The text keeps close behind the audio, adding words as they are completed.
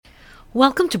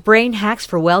Welcome to Brain Hacks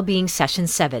for Wellbeing Session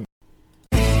 7.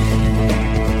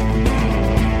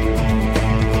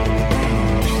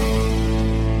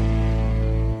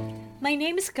 My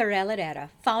name is Karel Herrera,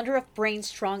 founder of Brain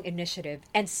Strong Initiative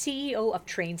and CEO of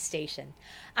Train Station.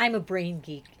 I'm a brain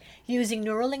geek, using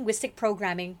neurolinguistic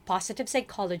programming, positive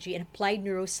psychology, and applied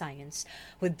neuroscience.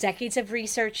 With decades of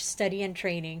research, study, and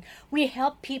training, we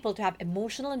help people to have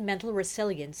emotional and mental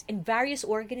resilience in various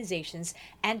organizations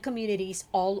and communities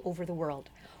all over the world.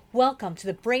 Welcome to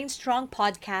the Brain Strong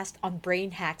podcast on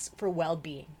brain hacks for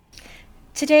well-being.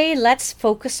 Today, let's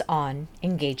focus on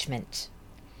engagement.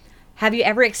 Have you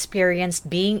ever experienced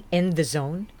being in the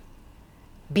zone?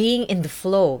 Being in the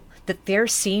flow, that there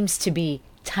seems to be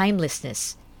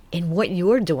timelessness in what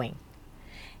you're doing.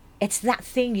 It's that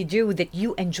thing you do that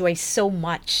you enjoy so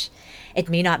much. It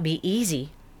may not be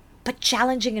easy, but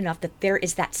challenging enough that there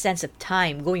is that sense of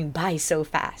time going by so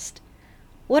fast.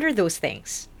 What are those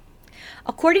things?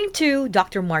 According to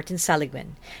Dr. Martin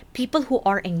Seligman, people who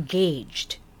are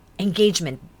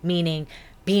engagement meaning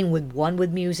being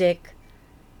with music,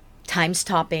 time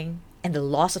stopping, and the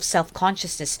loss of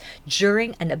self-consciousness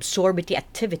during an absorbity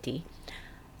activity,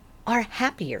 are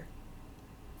happier.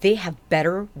 They have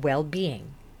better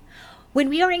well-being. When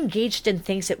we are engaged in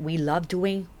things that we love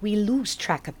doing, we lose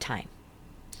track of time.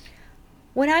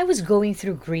 When I was going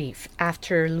through grief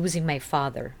after losing my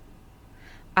father,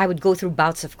 I would go through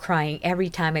bouts of crying every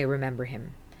time I remember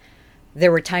him.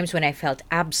 There were times when I felt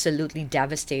absolutely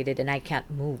devastated and I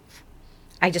can't move.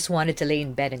 I just wanted to lay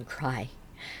in bed and cry.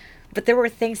 But there were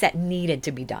things that needed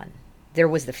to be done. There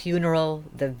was the funeral,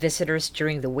 the visitors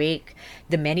during the wake,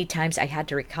 the many times I had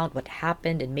to recount what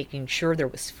happened and making sure there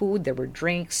was food, there were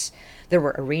drinks, there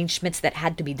were arrangements that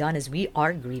had to be done as we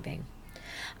are grieving.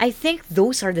 I think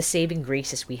those are the saving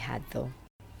graces we had, though.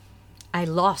 I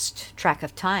lost track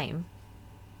of time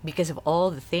because of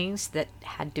all the things that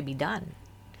had to be done.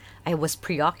 I was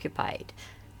preoccupied.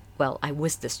 Well, I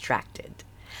was distracted.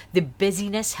 The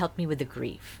busyness helped me with the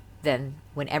grief. Then,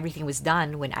 when everything was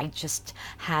done, when I just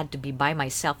had to be by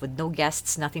myself with no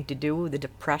guests, nothing to do, the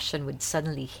depression would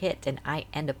suddenly hit and I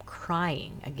end up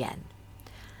crying again.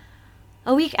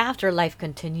 A week after, life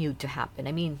continued to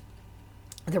happen.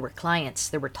 There were clients,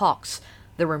 there were talks,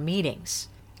 there were meetings.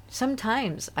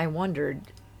 Sometimes I wondered,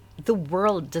 the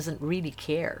world doesn't really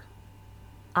care.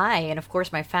 I, and of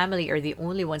course my family, are the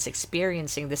only ones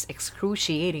experiencing this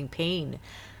excruciating pain,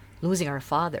 losing our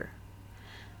father.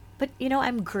 But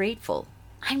I'm grateful.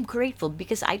 I'm grateful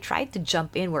because I tried to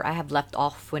jump in where I have left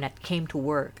off when it came to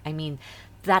work.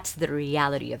 That's the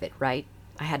reality of it, right?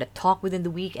 I had a talk within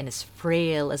the week, and as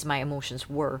frail as my emotions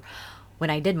were, when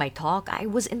I did my talk, I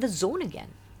was in the zone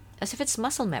again, as if it's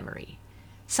muscle memory.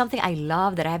 Something I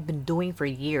love that I have been doing for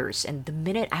years, and the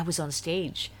minute I was on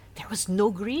stage, there was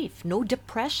no grief, no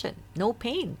depression, no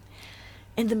pain.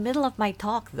 In the middle of my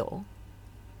talk, though,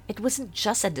 it wasn't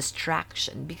just a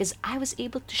distraction because I was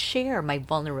able to share my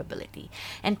vulnerability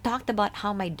and talked about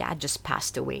how my dad just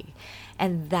passed away.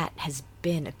 And that has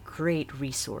been a great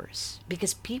resource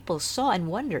because people saw and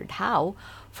wondered how,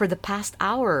 for the past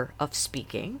hour of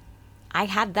speaking, I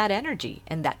had that energy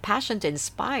and that passion to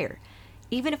inspire,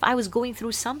 even if I was going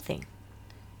through something.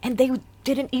 And they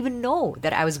didn't even know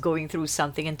that I was going through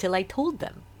something until I told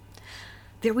them.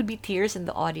 There would be tears in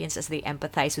the audience as they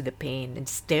empathized with the pain and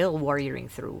still warrioring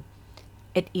through.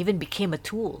 It even became a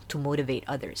tool to motivate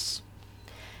others.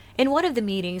 In one of the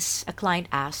meetings, a client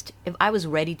asked if I was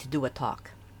ready to do a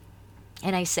talk.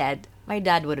 And I said, my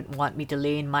dad wouldn't want me to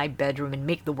lay in my bedroom and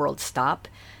make the world stop.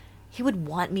 He would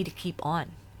want me to keep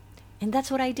on. And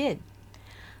that's what I did.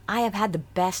 I have had the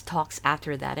best talks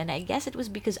after that, and I guess it was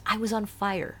because I was on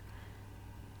fire.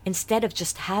 Instead of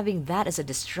just having that as a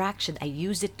distraction, I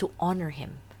used it to honor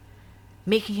him,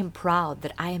 making him proud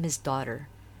that I am his daughter,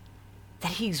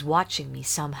 that he's watching me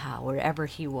somehow, wherever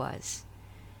he was.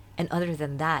 And other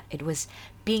than that, it was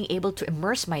being able to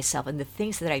immerse myself in the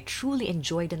things that I truly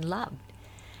enjoyed and loved.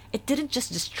 It didn't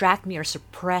just distract me or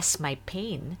suppress my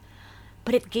pain,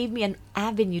 but it gave me an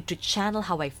avenue to channel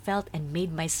how I felt and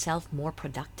made myself more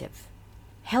productive,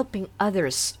 helping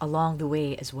others along the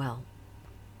way as well.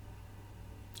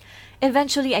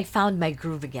 Eventually, I found my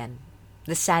groove again.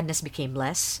 The sadness became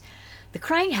less. The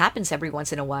crying happens every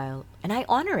once in a while, and I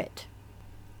honor it.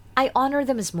 I honor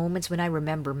them as moments when I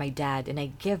remember my dad, and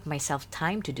I give myself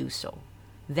time to do so.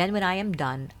 Then when I am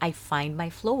done, I find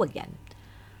my flow again.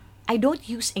 I don't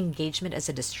use engagement as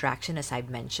a distraction, as I've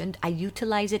mentioned. I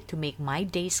utilize it to make my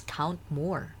days count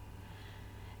more.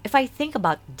 If I think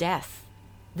about death,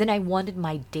 then I wanted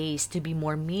my days to be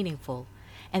more meaningful,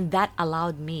 and that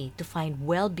allowed me to find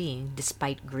well-being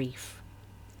despite grief.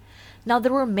 Now,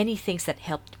 there were many things that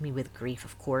helped me with grief,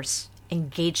 of course.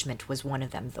 Engagement was one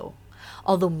of them, though.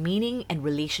 Although meaning and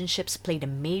relationships played a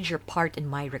major part in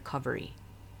my recovery,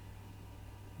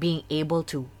 being able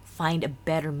to find a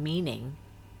better meaning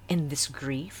in this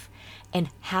grief and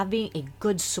having a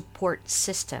good support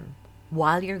system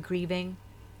while you're grieving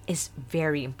is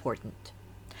very important.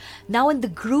 Now, in the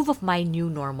groove of my new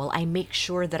normal, I make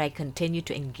sure that I continue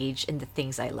to engage in the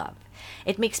things I love.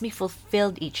 It makes me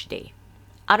fulfilled each day.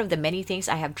 Out of the many things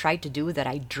I have tried to do that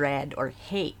I dread or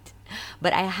hate,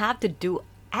 but I have to do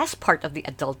as part of the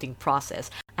adulting process,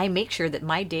 I make sure that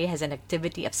my day has an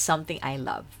activity of something I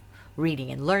love.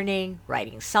 Reading and learning,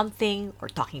 writing something, or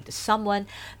talking to someone,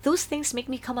 those things make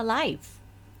me come alive.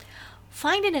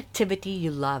 Find an activity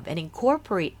you love and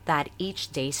incorporate that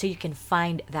each day so you can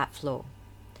find that flow.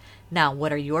 Now,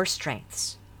 what are your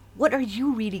strengths? What are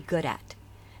you really good at?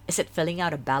 Is it filling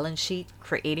out a balance sheet,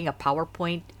 creating a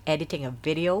PowerPoint, editing a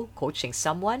video, coaching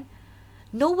someone?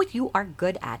 Know what you are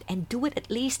good at and do it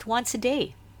at least once a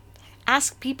day.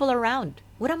 Ask people around,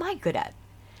 what am I good at?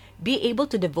 Be able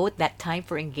to devote that time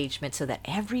for engagement so that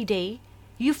every day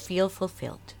you feel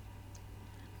fulfilled.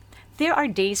 There are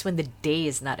days when the day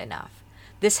is not enough.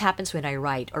 This happens when I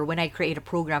write or when I create a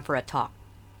program for a talk.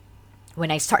 When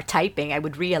I start typing, I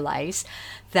would realize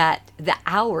that the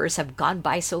hours have gone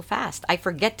by so fast. I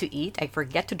forget to eat, I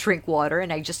forget to drink water,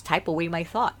 and I just type away my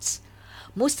thoughts.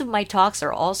 Most of my talks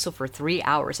are also for 3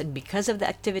 hours, and because of the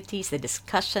activities, the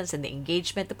discussions, and the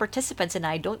engagement, the participants and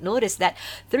I don't notice that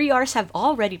 3 hours have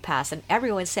already passed, and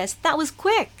everyone says, that was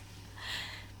quick.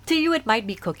 To you, it might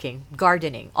be cooking,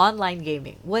 gardening, online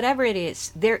gaming, whatever it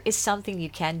is, there is something you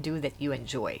can do that you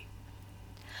enjoy.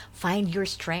 Find your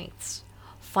strengths.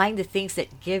 Find the things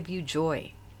that give you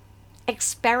joy.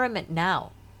 Experiment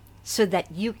now so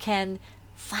that you can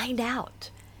find out,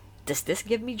 does this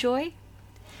give me joy?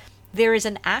 There is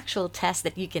an actual test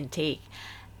that you can take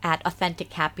at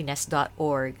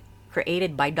AuthenticHappiness.org,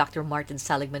 created by Dr. Martin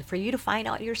Seligman, for you to find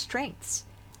out your strengths.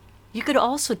 You could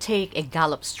also take a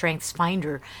Gallup Strengths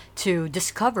Finder to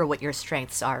discover what your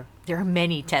strengths are. There are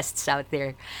many tests out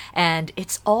there, and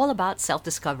it's all about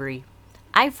self-discovery.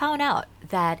 I found out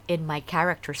that in my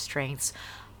character strengths,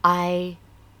 I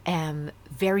am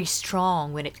very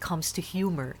strong when it comes to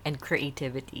humor and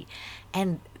creativity.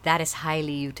 And that is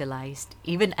highly utilized.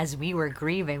 Even as we were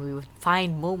grieving, we would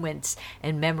find moments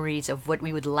and memories of what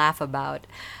we would laugh about,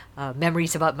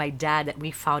 memories about my dad that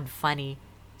we found funny.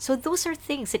 So those are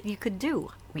things that you could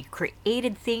do. We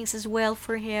created things as well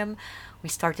for him. We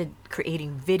started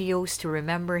creating videos to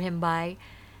remember him by.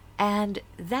 And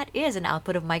that is an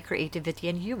output of my creativity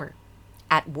and humor.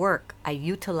 At work, I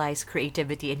utilize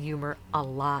creativity and humor a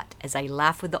lot as I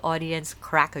laugh with the audience,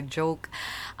 crack a joke.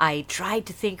 I try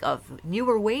to think of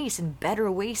newer ways and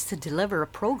better ways to deliver a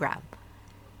program.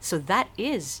 So that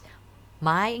is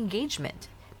my engagement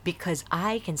because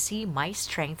I can see my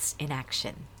strengths in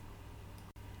action.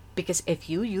 Because if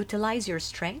you utilize your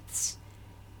strengths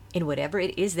in whatever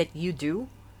it is that you do,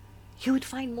 you would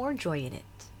find more joy in it.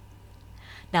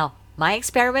 Now, my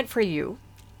experiment for you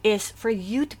is for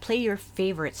you to play your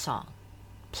favorite song.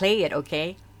 Play it,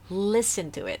 okay?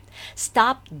 Listen to it.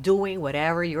 Stop doing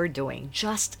whatever you're doing.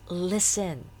 Just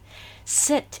listen.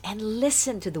 Sit and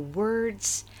listen to the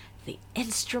words, the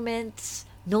instruments.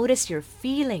 Notice your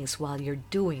feelings while you're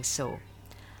doing so.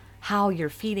 How your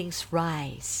feelings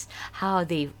rise, how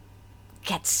they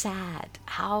get sad,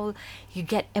 how you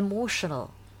get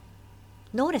emotional.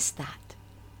 Notice that.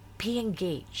 Be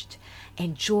engaged.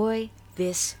 Enjoy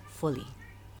this fully.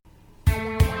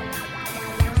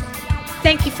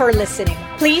 Thank you for listening.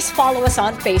 Please follow us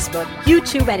on Facebook,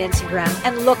 YouTube, and Instagram,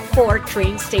 and look for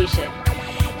Train Station.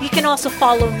 You can also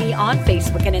follow me on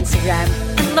Facebook and Instagram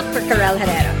and look for Karel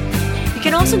Herrera. You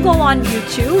can also go on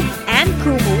YouTube and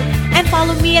Kumu and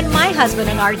follow me and my husband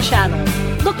on our channel.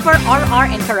 Look for RR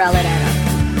and Karel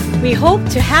Herrera. We hope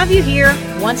to have you here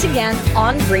once again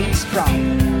on Brain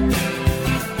Strong.